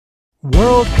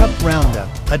World Cup Roundup,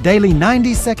 a daily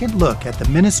 90-second look at the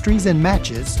ministries and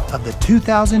matches of the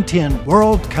 2010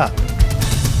 World Cup.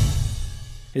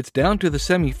 It's down to the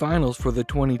semifinals for the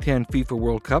 2010 FIFA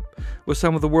World Cup, with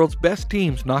some of the world's best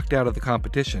teams knocked out of the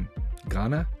competition.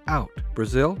 Ghana, out.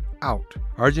 Brazil, out.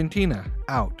 Argentina,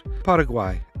 out.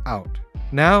 Paraguay, out.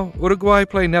 Now, Uruguay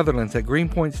play Netherlands at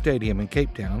Greenpoint Stadium in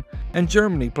Cape Town, and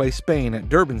Germany play Spain at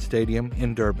Durban Stadium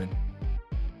in Durban.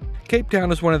 Cape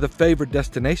Town is one of the favorite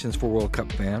destinations for World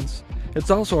Cup fans. It's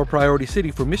also a priority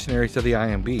city for missionaries to the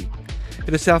IMB.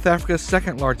 It is South Africa's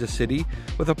second largest city,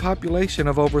 with a population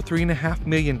of over 3.5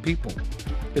 million people.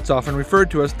 It's often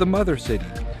referred to as the Mother City,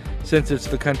 since it's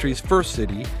the country's first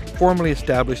city, formally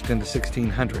established in the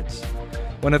 1600s.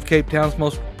 One of Cape Town's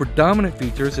most predominant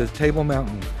features is Table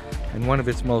Mountain, and one of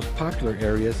its most popular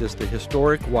areas is the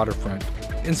historic waterfront.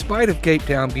 In spite of Cape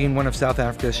Town being one of South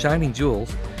Africa's shining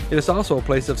jewels, it is also a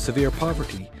place of severe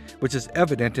poverty, which is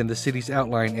evident in the city's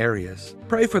outlying areas.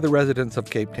 Pray for the residents of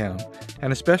Cape Town,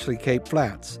 and especially Cape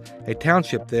Flats, a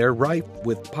township there rife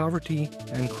with poverty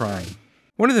and crime.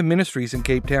 One of the ministries in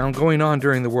Cape Town going on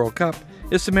during the World Cup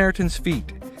is Samaritan's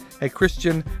Feet, a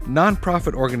Christian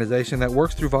non-profit organization that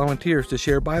works through volunteers to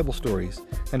share Bible stories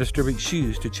and distribute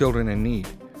shoes to children in need.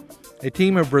 A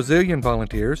team of Brazilian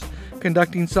volunteers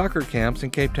conducting soccer camps in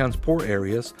Cape Town's poor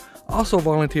areas also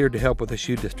volunteered to help with the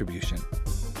shoe distribution.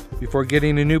 Before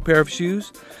getting a new pair of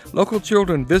shoes, local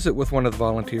children visit with one of the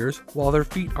volunteers while their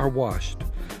feet are washed.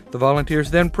 The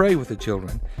volunteers then pray with the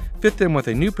children, fit them with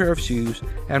a new pair of shoes,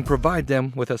 and provide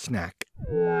them with a snack.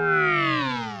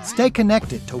 Stay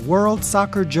connected to World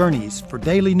Soccer Journeys for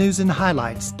daily news and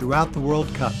highlights throughout the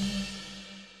World Cup.